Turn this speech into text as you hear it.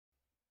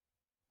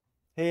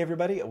Hey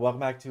everybody, welcome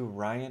back to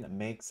Ryan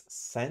Makes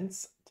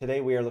Sense. Today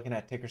we are looking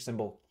at ticker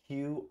symbol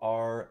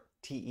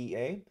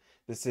QRTEA.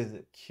 This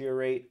is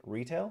Qurate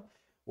Retail.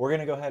 We're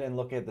going to go ahead and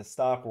look at the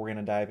stock. We're going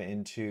to dive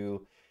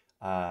into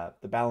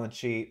the balance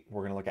sheet.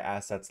 We're going to look at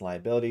assets and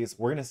liabilities.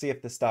 We're going to see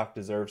if the stock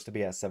deserves to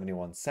be at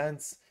 71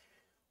 cents.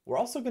 We're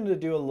also going to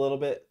do a little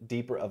bit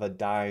deeper of a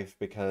dive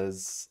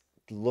because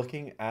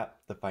looking at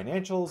the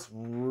financials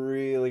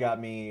really got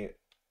me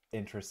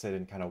interested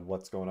in kind of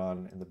what's going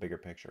on in the bigger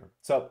picture.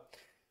 So,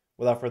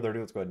 without further ado,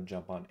 let's go ahead and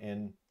jump on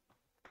in.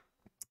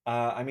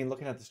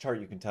 Looking at this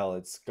chart, you can tell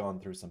it's gone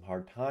through some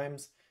hard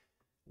times.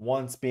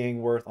 Once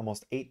being worth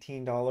almost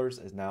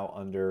 $18 is now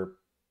under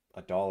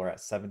a dollar at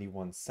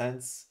 71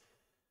 cents.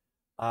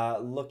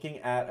 Looking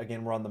at,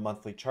 again, we're on the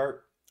monthly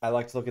chart. I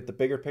like to look at the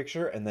bigger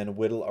picture and then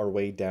whittle our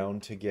way down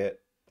to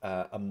get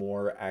a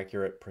more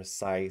accurate,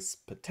 precise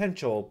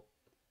potential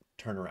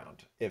turnaround,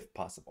 if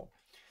possible.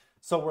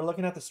 So we're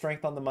looking at the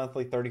strength on the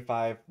monthly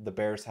 35. The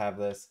bears have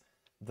this.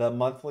 The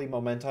monthly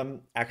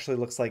momentum actually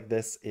looks like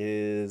this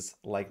is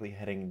likely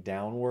heading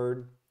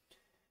downward.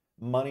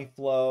 Money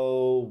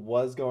flow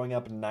was going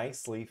up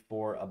nicely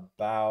for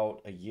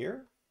about a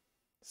year.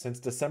 Since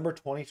December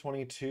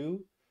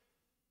 2022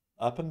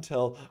 up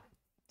until,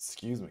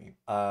 excuse me,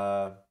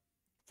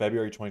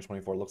 February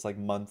 2024, looks like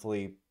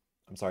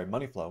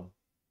money flow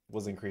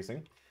was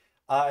increasing.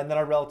 And then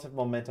our relative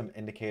momentum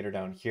indicator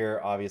down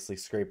here, obviously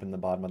scraping the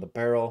bottom of the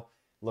barrel.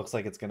 Looks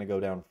like it's going to go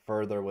down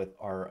further with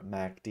our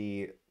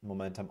MACD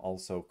momentum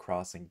also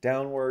crossing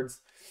downwards.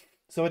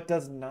 So it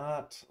does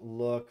not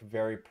look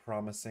very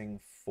promising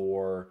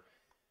for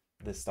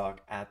the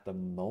stock at the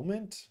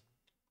moment.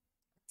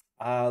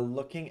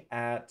 Looking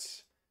at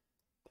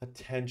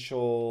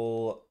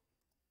potential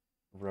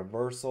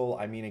reversal.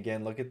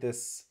 Again, look at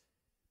this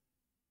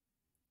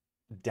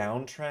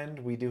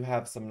downtrend. We do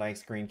have some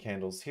nice green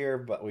candles here,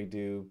 but we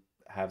do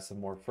have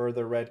some more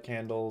further red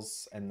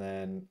candles and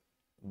then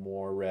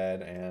more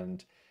red.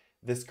 And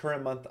this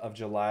current month of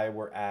July,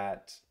 we're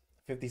at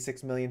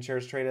 56 million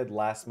shares traded.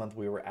 Last month,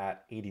 we were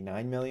at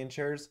 89 million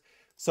shares.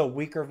 So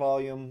weaker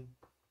volume,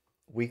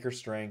 weaker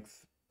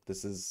strength.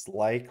 This is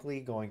likely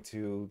going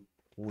to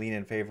lean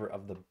in favor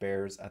of the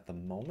bears at the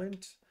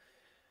moment.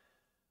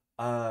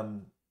 But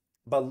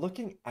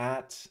looking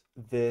at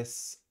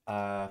this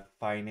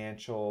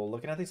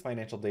looking at these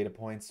financial data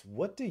points,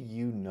 what do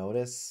you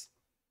notice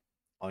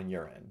on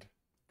your end?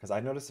 Because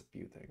I notice a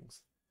few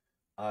things.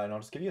 And I'll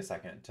just give you a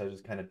second to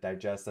just kind of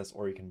digest this,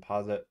 or you can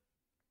pause it.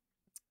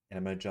 And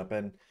I'm going to jump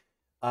in.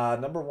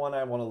 Number one,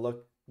 I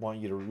want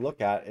you to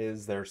look at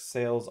is their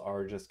sales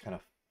are just kind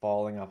of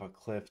falling off a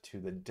cliff to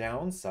the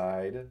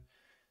downside.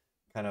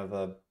 Kind of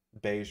a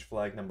beige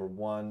flag. Number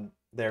one,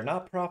 they're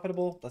not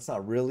profitable. That's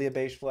not really a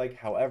beige flag.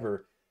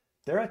 However,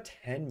 they're a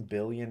 $10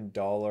 billion. They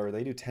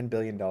do $10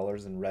 billion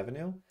in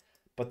revenue,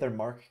 but their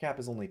market cap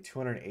is only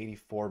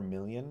 284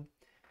 million,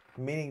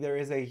 meaning there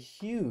is a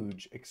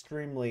huge,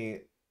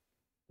 extremely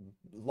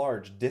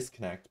large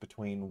disconnect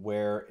between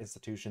where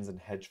institutions and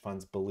hedge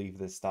funds believe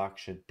this stock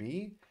should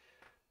be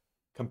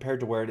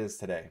compared to where it is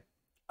today.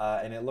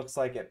 And it looks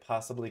like it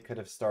possibly could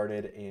have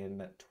started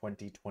in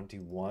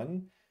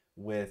 2021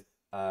 with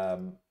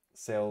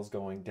sales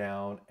going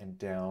down and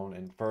down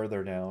and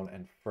further down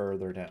and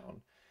further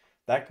down.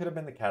 That could have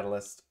been the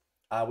catalyst.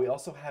 We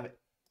also have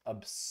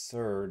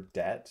absurd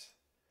debt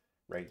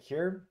right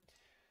here.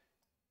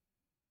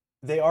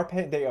 They are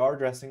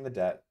addressing the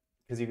debt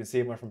because you can see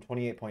it went from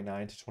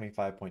 28.9 to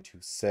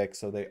 25.26.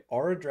 So they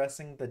are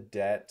addressing the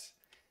debt.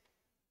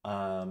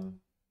 So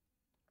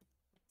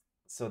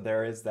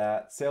there is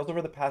that. Sales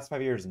over the past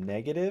 5 years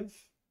negative.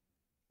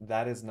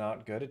 That is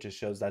not good. It just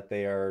shows that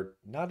they are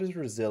not as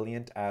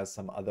resilient as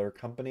some other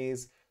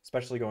companies,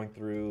 especially going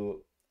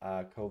through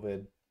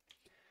COVID.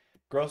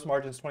 Gross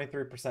margins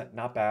 23%,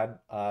 not bad.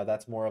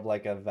 That's more of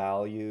like a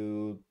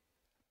value.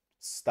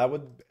 That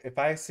would, if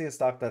I see a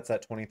stock that's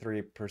at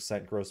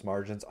 23% gross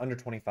margins, under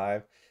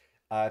 25,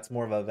 it's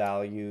more of a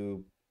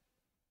value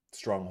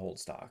stronghold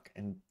stock.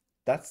 And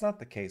that's not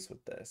the case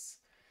with this.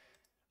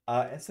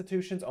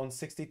 Institutions own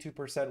 62%.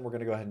 We're going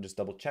to go ahead and just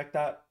double check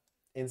that.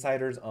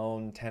 Insiders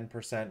own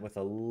 10% with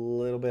a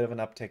little bit of an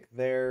uptick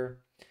there.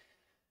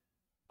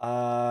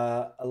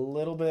 A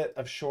little bit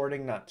of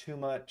shorting, not too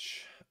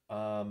much.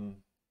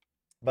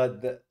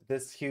 But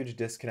this huge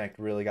disconnect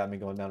really got me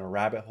going down a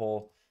rabbit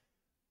hole.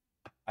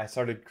 I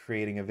started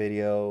creating a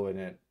video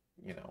and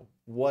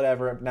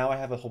whatever. Now I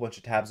have a whole bunch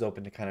of tabs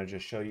open to kind of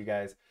just show you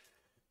guys.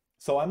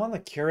 So I'm on the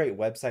Qurate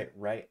website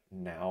right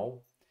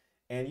now,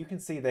 and you can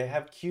see they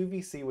have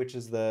QVC, which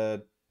is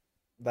that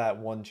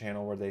one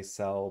channel where they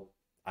sell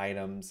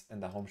items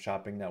in the home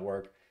shopping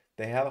network.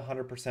 They have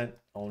 100%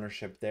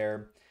 ownership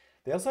there.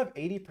 They also have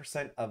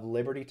 80% of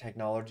Liberty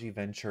Technology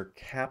Venture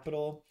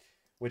Capital,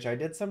 which I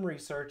did some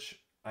research.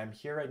 I'm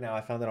here right now.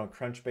 I found it on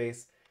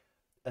Crunchbase.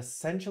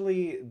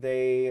 Essentially,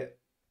 they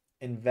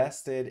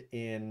invested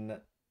in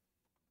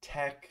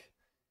tech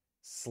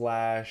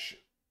slash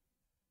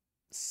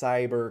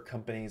cyber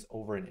companies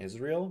over in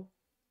Israel.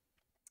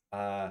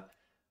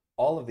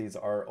 All of these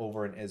are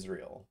over in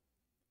Israel.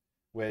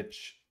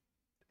 which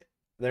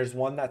there's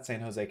one that's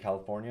San Jose,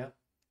 California.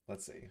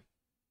 Let's see.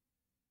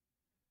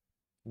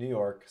 New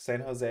York,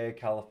 San Jose,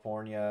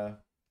 California.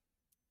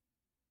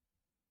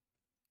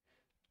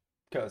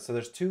 Okay, so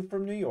there's two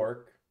from New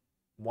York,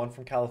 one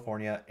from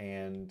California,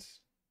 and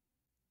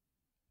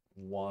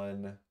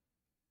one,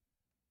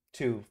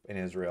 two in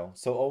Israel.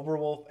 So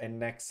Overwolf and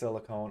Next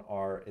Silicone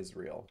are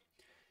Israel.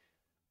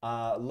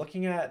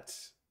 Looking at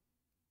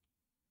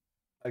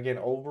again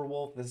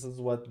Overwolf, this is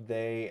what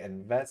they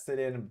invested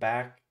in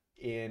back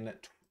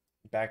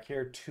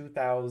here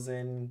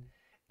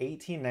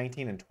 2018,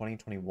 19, and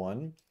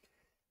 2021.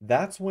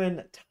 That's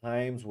when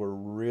times were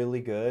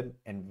really good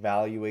and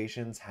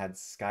valuations had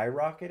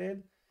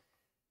skyrocketed.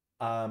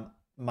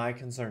 My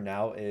concern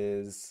now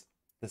is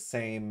the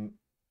same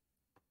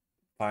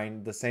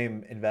the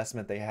same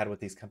investment they had with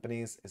these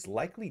companies is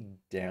likely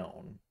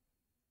down.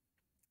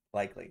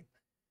 Likely.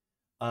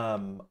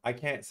 I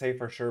can't say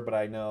for sure, but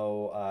I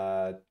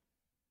know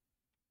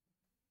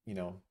you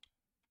know,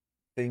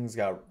 things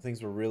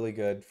were really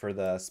good for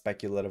the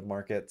speculative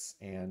markets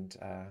and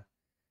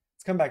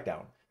it's come back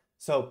down.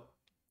 So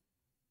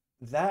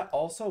that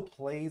also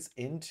plays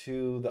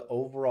into the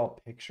overall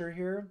picture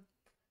here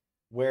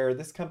where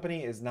this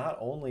company is not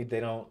only they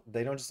don't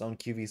just own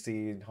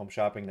QVC Home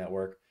Shopping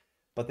Network,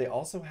 but they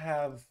also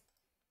have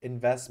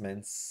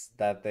investments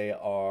that they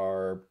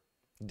are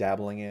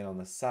dabbling in on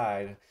the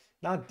side.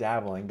 Not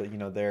dabbling, but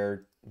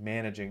they're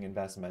managing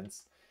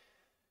investments.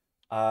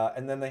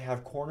 And then they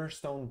have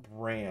Cornerstone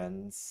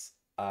Brands,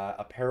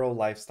 apparel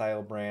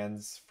lifestyle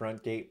brands,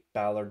 Frontgate,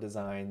 Ballard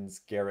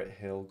Designs, Garrett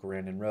Hill,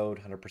 Grandin Road,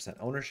 100%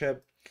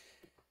 ownership.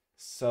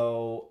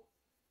 So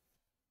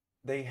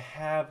they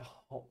have,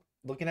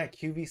 looking at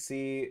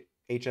QVC,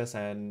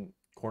 HSN,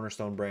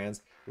 Cornerstone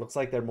Brands, looks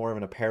like they're more of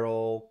an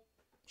apparel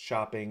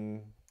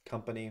shopping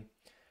company,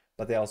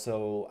 but they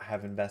also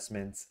have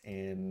investments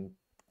in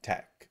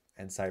tech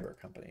and cyber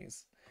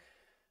companies.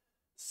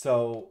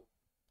 So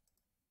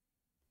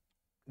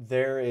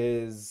there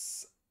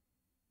is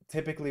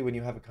typically when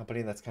you have a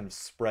company that's kind of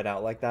spread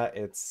out like that,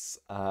 it's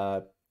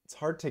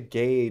hard to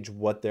gauge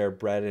what their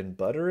bread and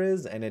butter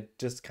is, and it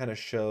just kind of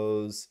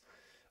shows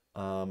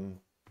um,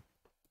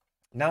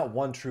 not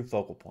one true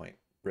focal point,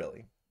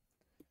 really.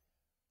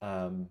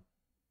 Um,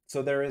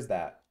 so there is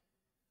that.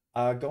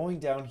 Going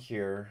down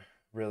here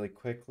really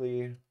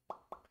quickly,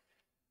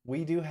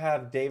 we do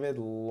have David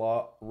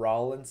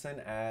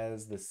Rawlinson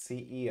as the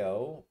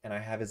CEO, and I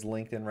have his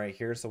LinkedIn right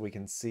here so we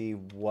can see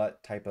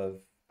what type of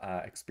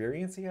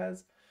experience he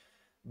has.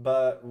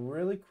 But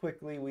really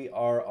quickly, we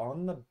are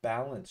on the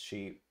balance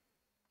sheet,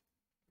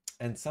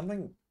 and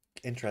something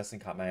interesting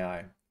caught my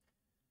eye.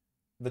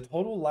 The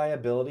total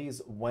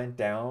liabilities went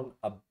down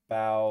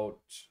about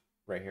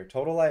right here.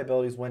 Total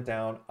liabilities went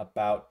down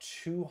about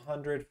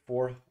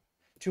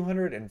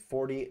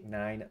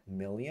 249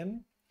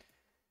 million.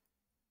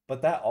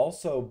 But that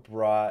also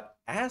brought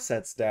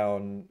assets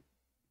down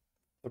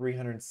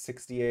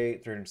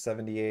 368,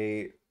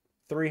 378,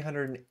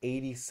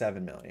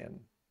 387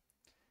 million.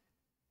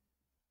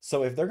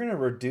 So if they're going to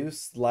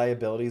reduce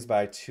liabilities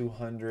by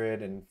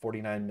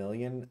 249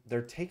 million,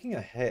 they're taking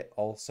a hit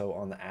also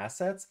on the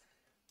assets.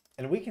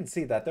 And we can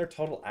see that their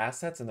total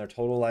assets and their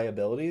total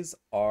liabilities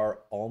are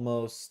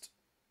almost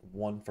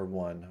one for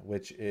one,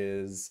 which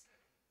is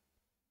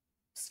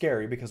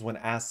scary because when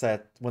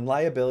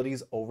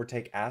liabilities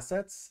overtake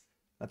assets,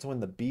 that's when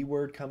the B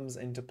word comes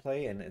into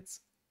play and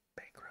it's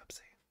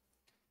bankruptcy.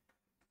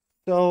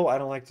 So I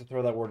don't like to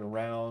throw that word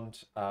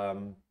around.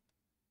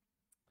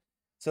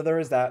 So there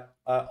is that.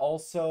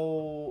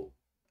 Also,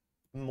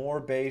 more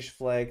beige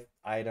flag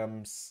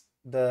items.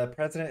 The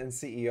president and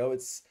CEO,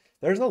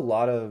 there's a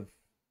lot of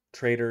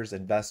traders,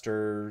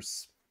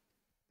 investors,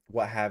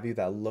 what have you,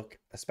 that look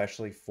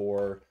especially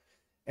for,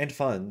 and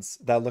funds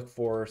that look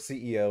for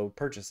CEO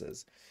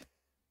purchases.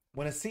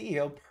 When a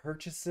CEO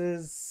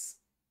purchases,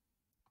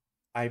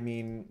 I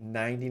mean,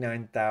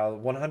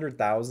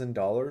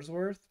 $100,000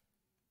 worth,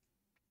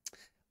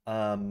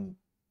 um,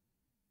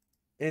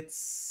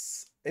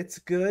 it's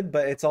good,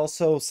 but it's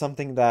also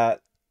something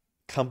that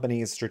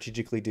companies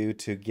strategically do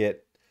to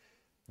get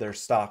their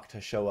stock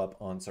to show up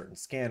on certain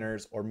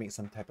scanners or meet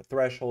some type of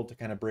threshold to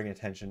kind of bring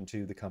attention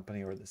to the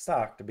company or the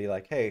stock to be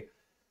like, hey,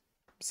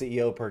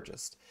 CEO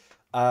purchased.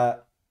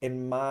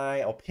 In my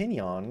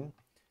opinion,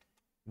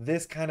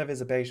 this kind of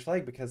is a beige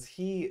flag because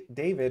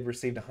David,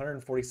 received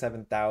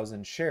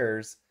 147,000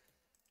 shares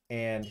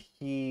and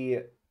he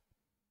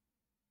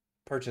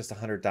purchased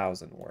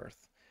 100,000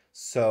 worth.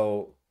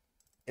 So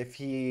if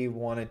he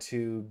wanted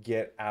to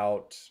get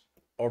out,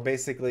 or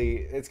basically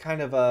it's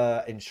kind of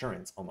a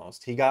insurance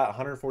almost. He got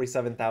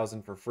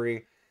 147,000 for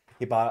free.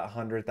 He bought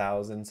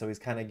 100,000, so he's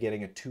kind of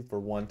getting a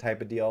 2-for-1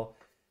 type of deal.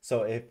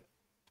 So if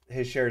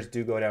his shares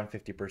do go down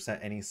 50%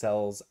 and he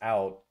sells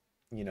out,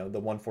 the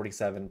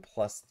 147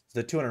 plus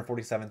the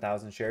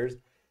 247,000 shares,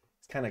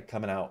 it's kind of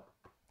coming out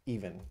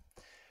even.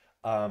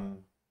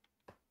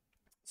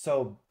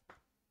 So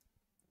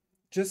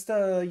just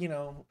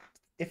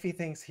iffy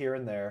things here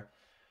and there.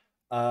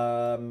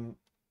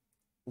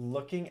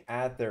 looking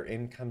at their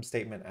income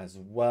statement as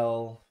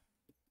well,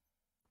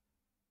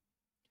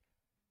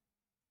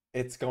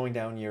 it's going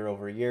down year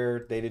over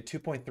year. They did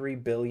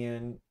 2.3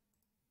 billion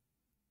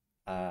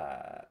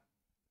uh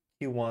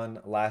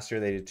Q1 last year.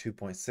 They did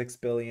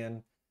 2.6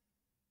 billion.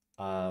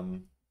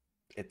 Um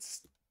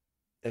it's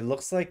it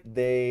looks like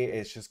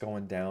it's just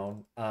going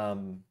down.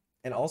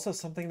 And also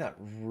something that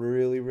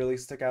really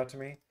stuck out to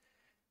me.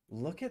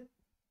 Look at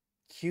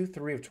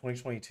Q3 of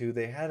 2022.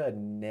 They had a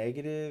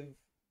negative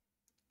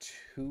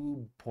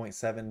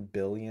 $2.7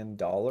 billion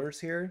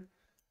here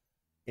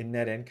in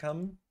net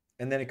income.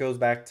 And then it goes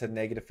back to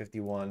negative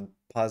 51,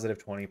 positive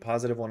 20,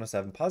 positive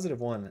 107, positive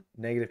 1,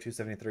 negative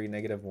 273,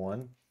 negative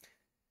 1.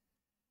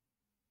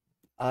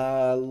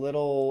 A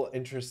little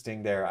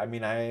interesting there. I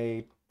mean,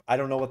 I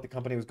don't know what the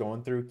company was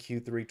going through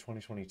Q3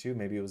 2022.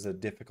 Maybe it was a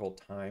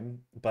difficult time.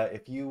 But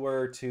if you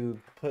were to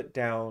put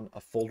down a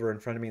folder in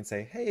front of me and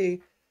say,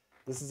 hey,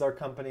 this is our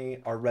company,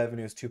 our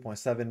revenue is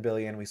 2.7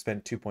 billion, we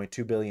spent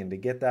 2.2 billion to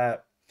get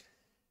that.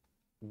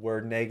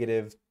 We're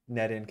negative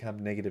net income,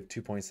 negative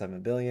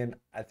 2.7 billion.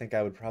 I think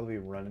I would probably be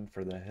running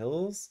for the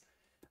hills.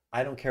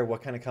 I don't care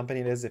what kind of company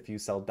it is. If you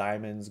sell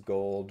diamonds,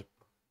 gold,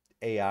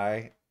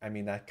 AI, I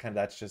mean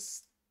that's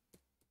just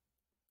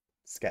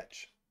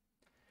sketch.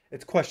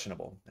 It's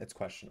questionable. It's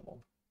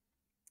questionable.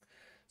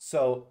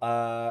 So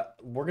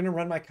we're gonna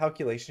run my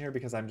calculation here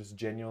because I'm just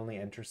genuinely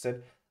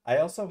interested. I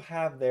also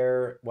have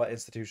there what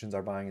institutions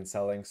are buying and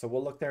selling, so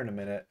we'll look there in a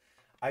minute.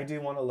 I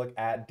do want to look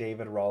at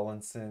David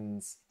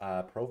Rawlinson's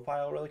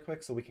profile really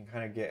quick so we can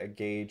kind of get a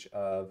gauge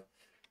of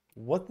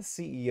what the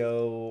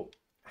CEO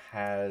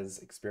has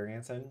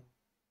experience in. I'm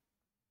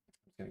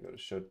gonna go to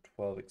show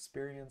 12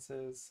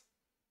 experiences.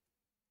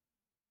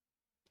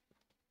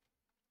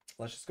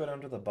 Let's just go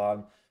down to the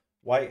bottom.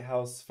 White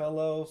House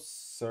fellow,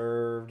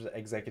 served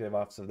executive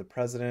office of the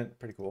president.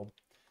 Pretty cool.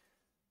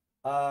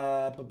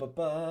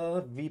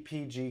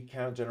 VPG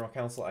count, general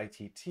counsel,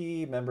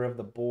 ITT, member of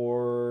the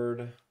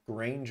board.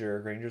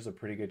 Granger's a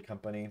pretty good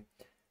company.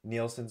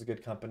 Nielsen's a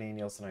good company.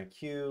 Nielsen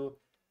IQ.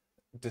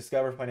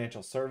 Discover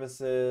Financial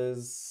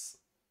Services.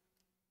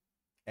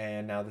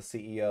 And now the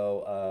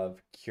CEO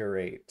of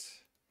Qurate.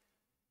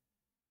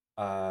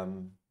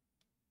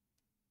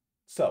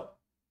 So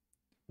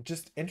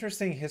just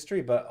interesting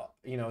history, but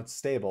it's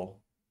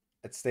stable.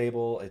 It's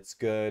stable. It's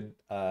good.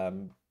 I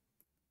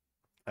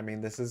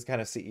mean, this is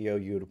kind of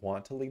CEO you would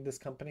want to lead this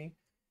company.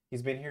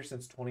 He's been here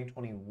since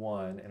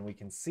 2021, and we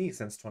can see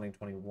since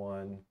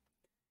 2021,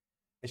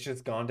 it's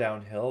just gone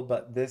downhill.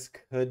 But this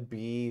could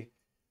be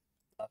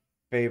a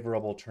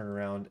favorable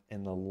turnaround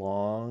in the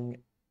long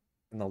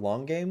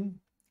game.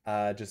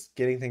 Just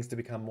getting things to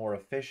become more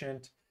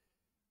efficient,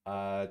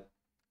 uh,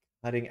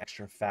 cutting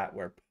extra fat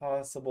where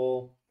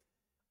possible.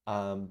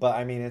 But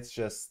I mean, it's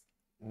just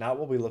not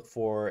what we look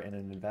for in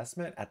an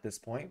investment at this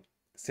point.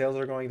 Sales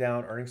are going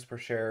down. Earnings per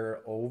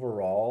share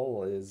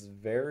overall is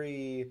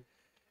very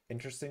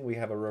interesting. We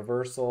have a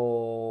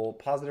reversal,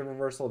 positive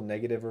reversal,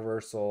 negative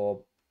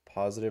reversal,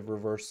 positive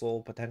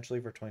reversal potentially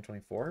for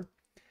 2024.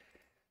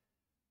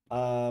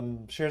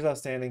 Shares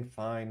outstanding,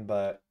 fine,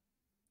 but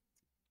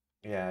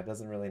yeah, it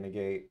doesn't really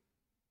negate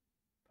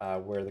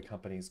where the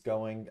company's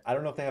going. I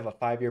don't know if they have a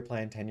 5-year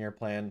plan, 10-year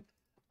plan.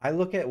 I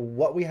look at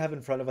what we have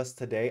in front of us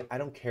today. I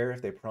don't care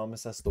if they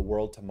promise us the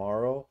world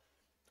tomorrow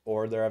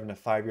or they're having a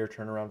 5-year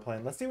turnaround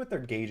plan. Let's see what they're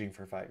gauging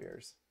for 5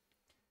 years.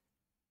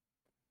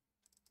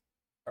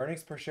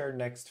 Earnings per share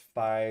next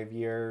 5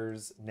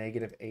 years,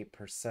 negative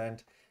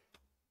 8%.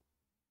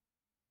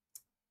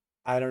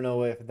 I don't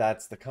know if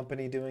that's the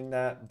company doing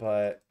that,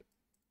 but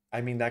I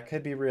mean, that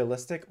could be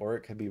realistic or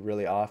it could be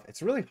really off.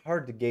 It's really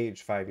hard to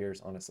gauge 5 years,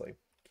 honestly.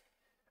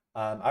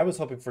 I was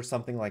hoping for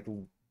something like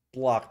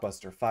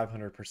Blockbuster,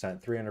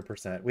 500%,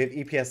 300%. We have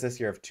EPS this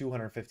year of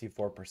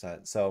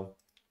 254%. So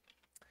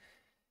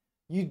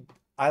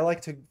I like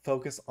to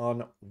focus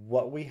on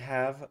what we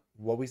have,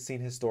 what we've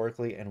seen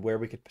historically, and where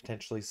we could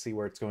potentially see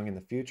where it's going in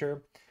the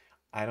future.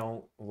 I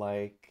don't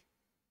like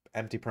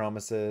empty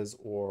promises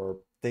or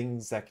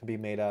things that can be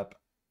made up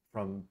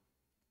from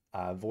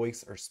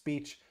voice or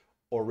speech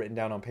or written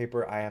down on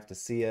paper. I have to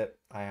see it.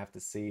 I have to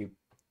see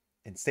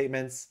in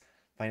statements,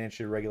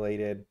 financially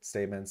regulated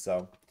statements.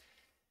 So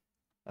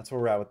that's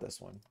where we're at with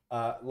this one.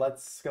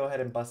 Let's go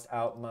ahead and bust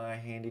out my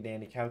handy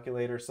dandy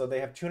calculator. So they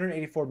have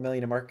 284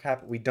 million in market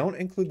cap. We don't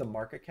include the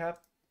market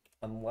cap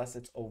unless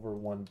it's over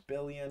 1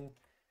 billion.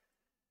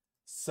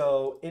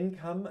 So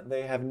income,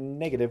 they have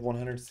negative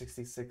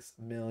 166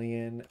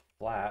 million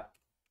flat.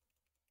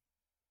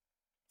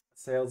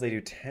 Sales, they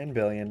do 10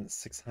 billion,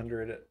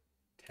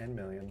 610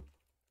 million.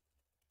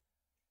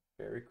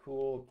 Very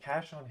cool.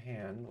 Cash on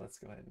hand. Let's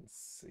go ahead and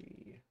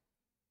see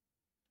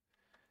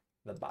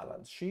the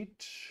balance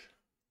sheet.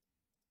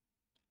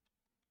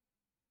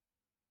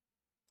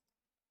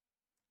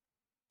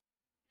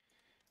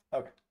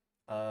 Okay.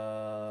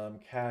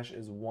 Cash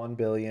is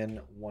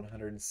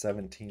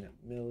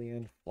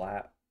 1,117,000,000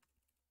 flat.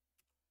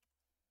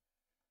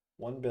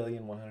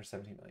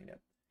 1,117,000,000.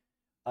 Yep.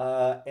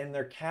 And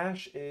their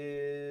cash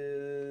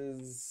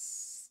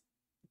is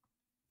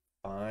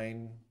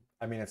fine.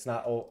 I mean, it's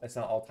not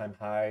all-time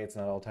high, it's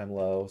not all-time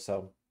low,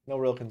 so no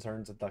real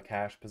concerns with the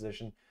cash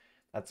position.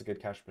 That's a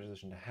good cash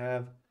position to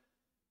have.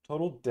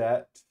 Total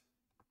debt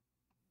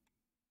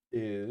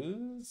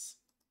is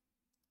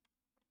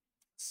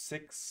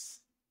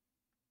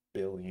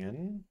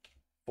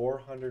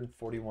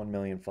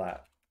 6,441,000,000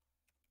 flat.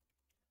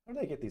 How do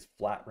they get these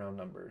flat round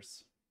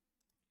numbers?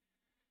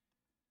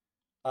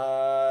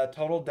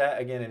 Total debt,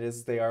 again,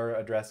 they are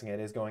addressing it,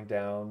 is going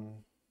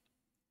down.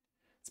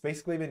 It's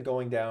basically been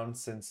going down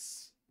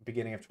since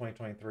beginning of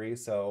 2023,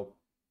 so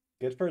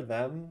good for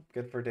them.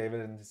 Good for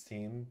David and his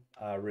team,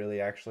 really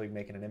actually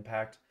making an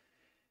impact.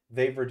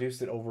 They've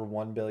reduced it over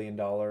 $1 billion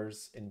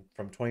in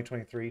from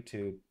 2023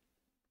 to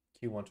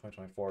Q1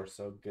 2024,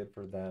 so good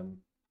for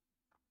them.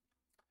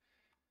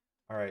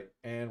 All right,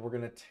 and we're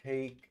gonna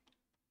take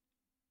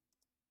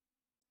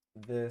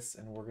this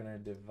and we're gonna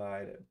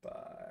divide it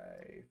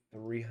by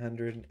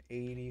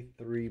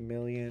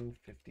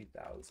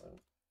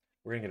 383,050,000.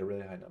 We're gonna get a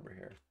really high number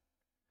here.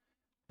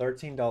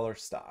 $13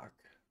 stock.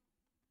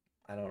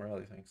 I don't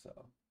really think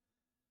so.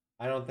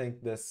 I don't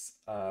think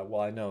this,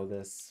 well, I know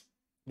this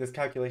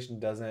calculation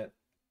doesn't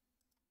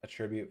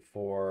attribute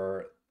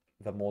for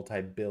the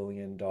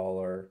multi-billion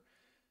dollar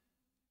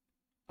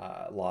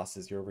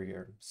losses year over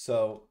year.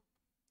 So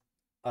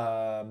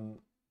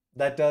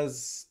that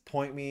does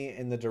point me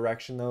in the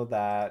direction, though,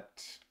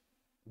 that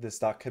this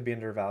stock could be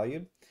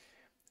undervalued.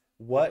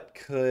 What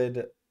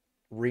could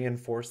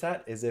reinforce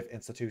that is if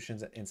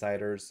institutions and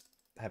insiders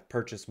have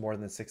purchased more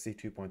than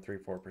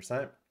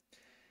 62.34%,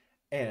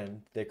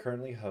 and they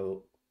currently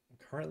have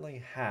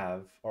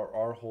or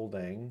are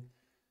holding,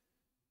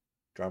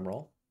 drum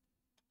roll,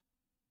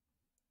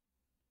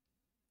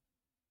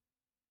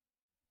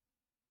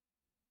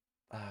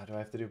 do I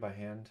have to do it by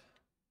hand?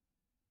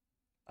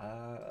 I'm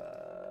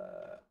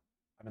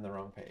in the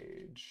wrong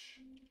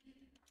page.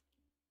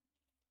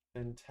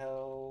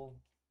 Intel.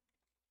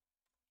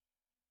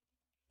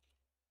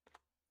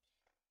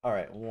 All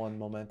right, one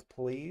moment,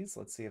 please.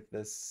 Let's see if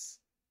this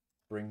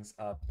brings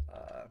up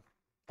a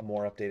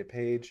more updated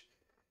page.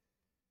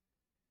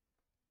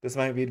 This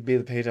might be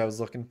the page I was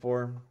looking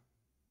for.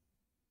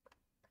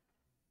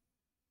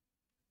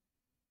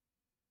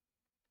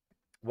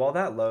 While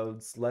that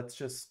loads, let's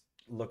just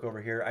look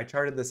over here. I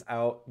charted this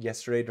out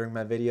yesterday during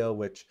my video,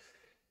 which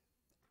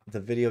the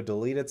video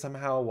deleted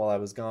somehow while I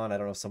was gone. I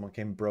don't know if someone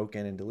came broke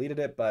in and deleted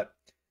it, but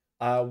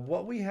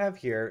what we have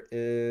here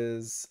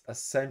is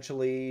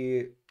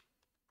essentially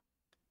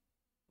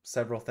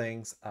several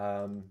things.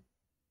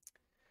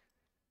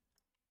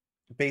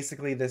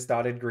 Basically, this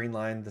dotted green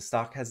line, the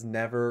stock has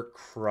never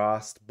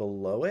crossed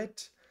below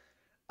it,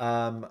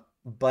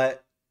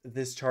 but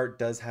this chart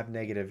does have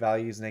negative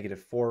values,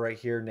 -4 right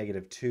here,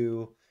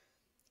 -2.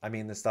 I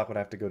mean, the stock would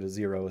have to go to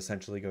 0,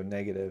 essentially go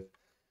negative.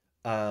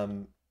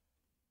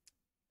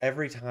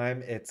 Every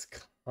time it's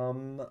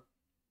come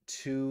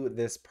to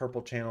this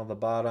purple channel at the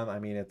bottom, I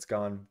mean, it's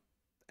gone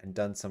and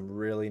done some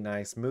really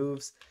nice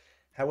moves.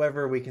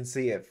 However, we can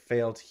see it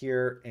failed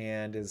here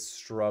and is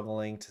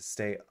struggling to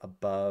stay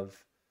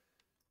above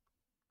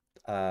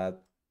the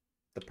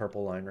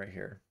purple line right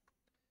here.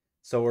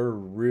 So we're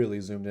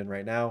really zoomed in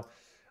right now.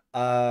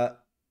 The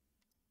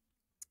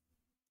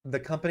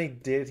company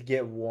did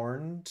get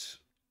warned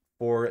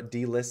for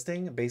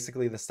delisting.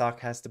 Basically, the stock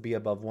has to be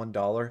above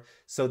 $1.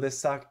 So this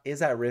stock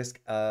is at risk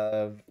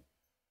of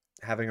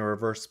having a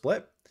reverse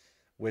split,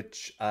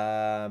 which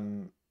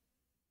they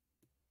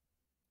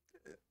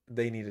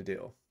need to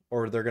do.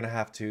 Or they're going to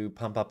have to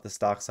pump up the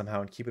stock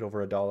somehow and keep it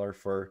over $1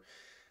 for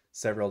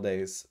several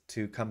days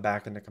to come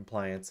back into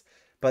compliance.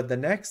 But the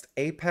next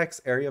apex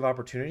area of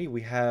opportunity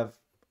we have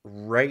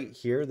right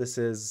here, this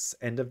is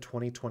end of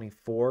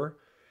 2024,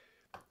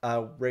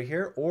 right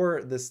here,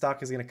 or the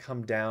stock is going to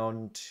come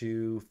down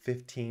to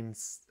 14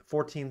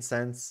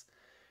 cents,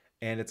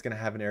 and it's going to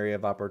have an area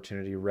of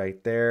opportunity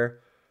right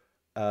there.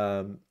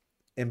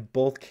 In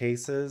both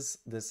cases,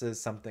 this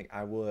is something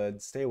I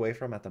would stay away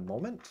from at the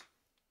moment.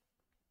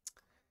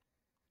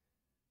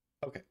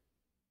 Okay.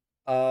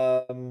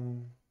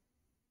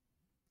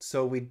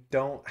 So we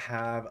don't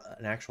have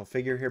an actual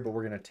figure here, but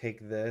we're going to take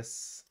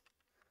this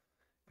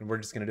and we're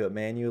just going to do it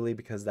manually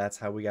because that's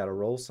how we got to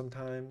roll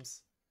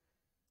sometimes.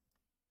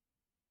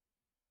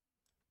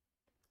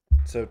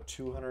 So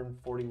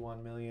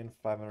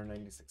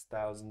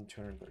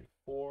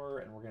 241,596,234,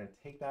 and we're going to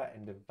take that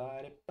and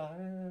divide it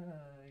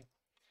by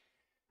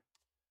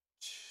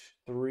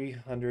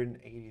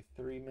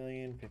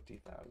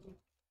 383,050,000.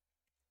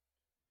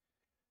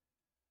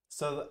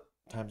 So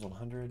times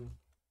 100.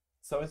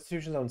 So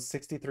institutions own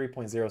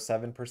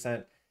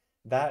 63.07%.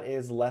 That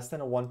is less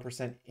than a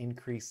 1%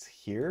 increase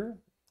here.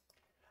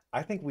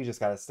 I think we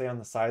just got to stay on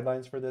the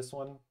sidelines for this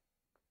one.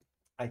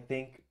 I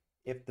think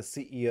if the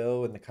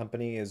CEO and the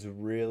company is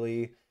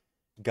really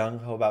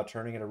gung-ho about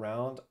turning it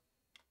around,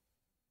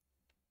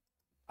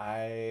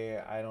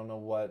 I don't know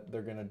what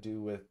they're going to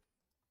do with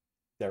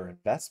their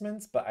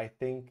investments, but I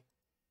think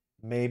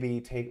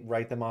maybe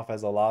write them off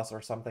as a loss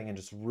or something and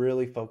just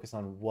really focus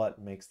on what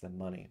makes them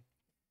money.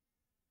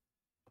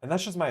 And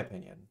that's just my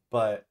opinion,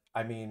 but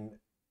I mean,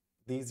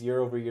 these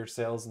year-over-year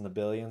sales in the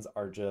billions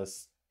are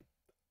just,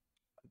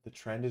 the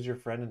trend is your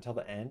friend until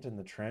the end, and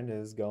the trend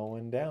is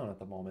going down at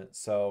the moment.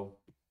 So,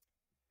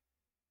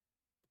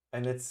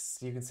 and it's,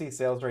 you can see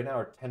sales right now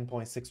are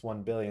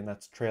 10.61 billion.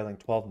 That's trailing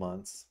 12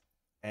 months.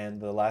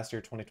 And the last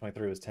year,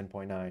 2023, was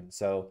 10.9.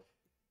 So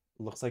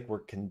looks like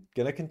we're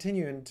gonna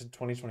continue into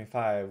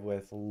 2025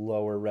 with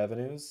lower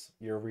revenues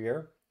year over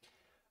year.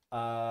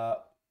 Uh,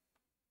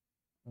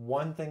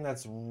 One thing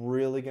that's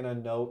really gonna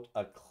note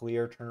a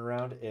clear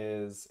turnaround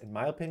is, in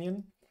my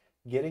opinion,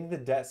 getting the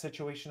debt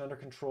situation under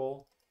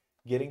control,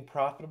 getting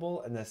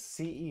profitable, and the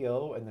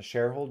CEO and the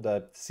shareholder,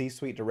 the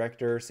C-suite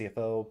director,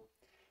 CFO,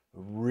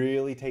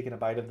 really taking a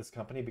bite of this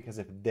company, because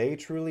if they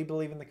truly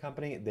believe in the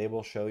company, they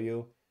will show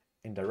you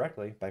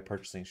indirectly by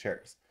purchasing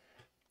shares.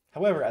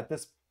 However, at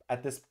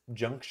this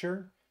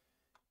juncture,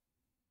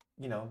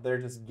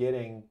 they're just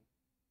getting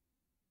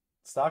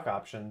stock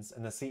options,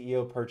 and the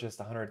CEO purchased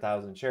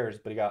 100,000 shares,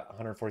 but he got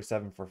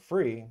 147 for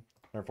free,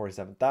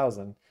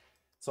 147,000.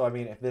 So I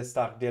mean, if this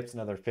stock dips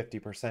another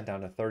 50%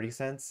 down to 30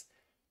 cents,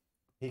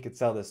 he could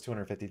sell this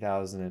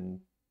 250,000 and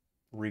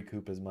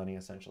recoup his money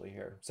essentially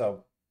here.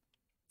 So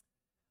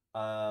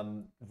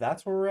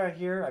that's where we're at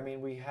here. I mean,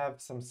 we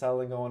have some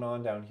selling going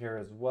on down here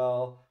as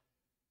well.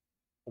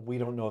 We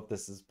don't know if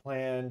this is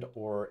planned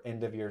or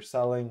end of year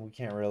selling. We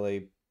can't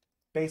really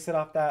base it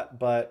off that,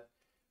 but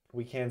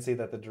we can see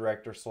that the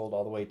director sold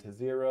all the way to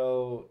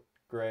zero.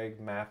 Greg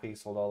Maffei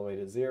sold all the way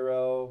to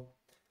zero.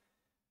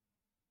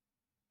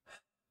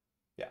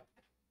 Yeah.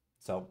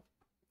 So,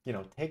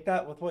 take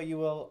that with what you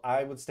will.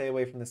 I would stay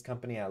away from this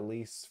company at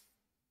least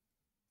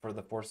for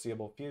the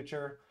foreseeable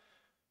future.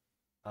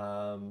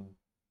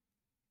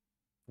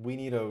 We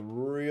need a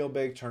real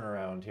big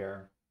turnaround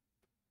here.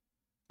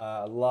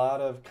 A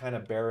lot of kind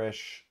of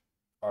bearish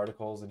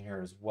articles in here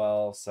as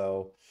well.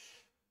 So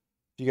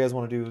if you guys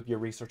want to do your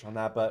research on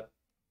that, but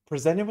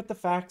presented with the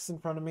facts in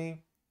front of me,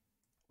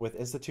 with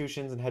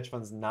institutions and hedge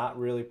funds not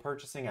really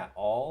purchasing at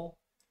all,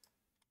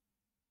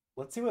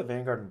 let's see what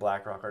Vanguard and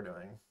BlackRock are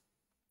doing.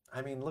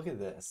 I mean, look at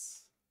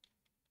this.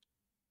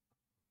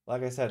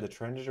 Like I said, the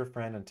trend is your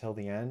friend until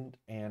the end,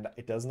 and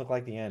it doesn't look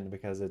like the end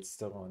because it's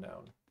still going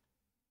down.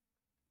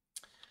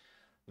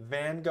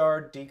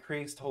 Vanguard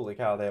decreased. Holy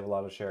cow, they have a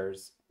lot of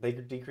shares. They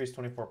decreased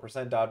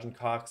 24%. Dodge and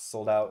Cox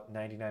sold out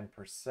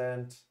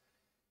 99%.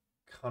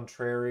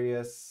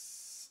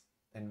 Contrarius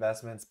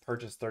Investments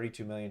purchased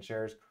 32 million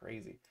shares.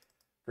 Crazy.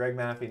 Greg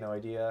Maffei, no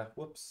idea.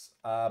 Whoops.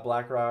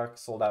 BlackRock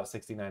sold out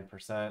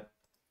 69%.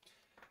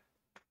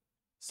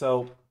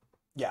 So,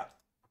 yeah,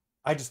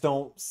 I just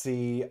don't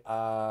see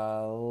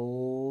a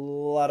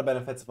lot of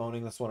benefits of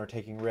owning this one or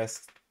taking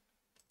risks.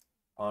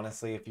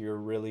 Honestly, if you're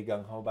really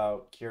gung-ho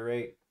about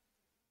Qurate,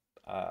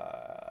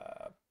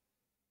 I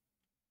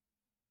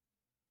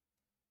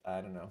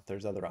don't know.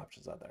 There's other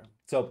options out there.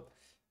 So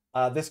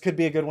this could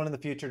be a good one in the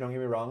future. Don't get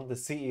me wrong. The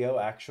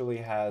CEO actually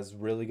has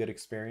really good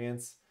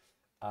experience.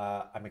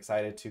 I'm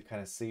excited to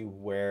kind of see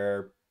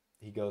where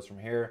he goes from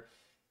here.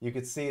 You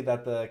could see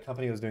that the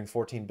company was doing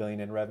 14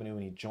 billion in revenue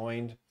when he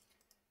joined.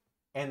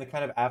 And the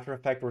kind of after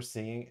effect we're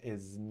seeing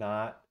is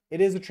not,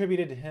 it is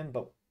attributed to him,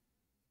 but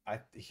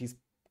he's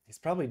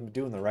probably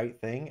doing the right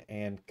thing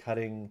and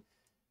cutting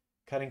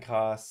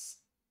costs,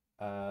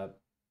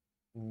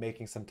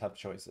 making some tough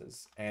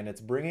choices, and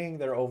it's bringing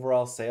their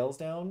overall sales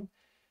down,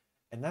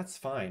 and that's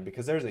fine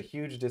because there's a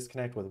huge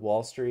disconnect with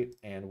Wall Street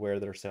and where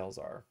their sales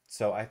are.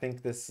 So I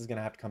think this is going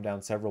to have to come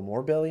down several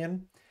more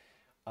billion,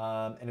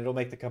 and it'll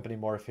make the company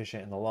more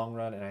efficient in the long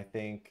run. And I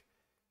think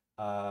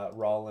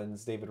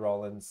David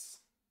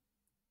Rollins,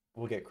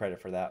 will get credit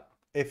for that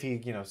if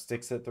he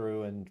sticks it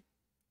through and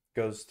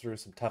goes through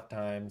some tough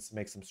times,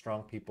 makes some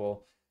strong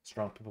people.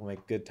 Strong people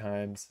make good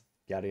times,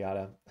 yada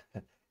yada.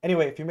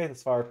 Anyway, if you made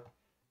this far,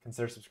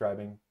 consider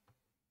subscribing,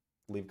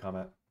 leave a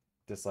comment,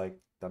 dislike,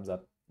 thumbs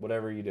up,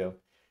 whatever you do.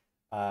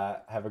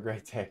 Have a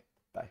great day.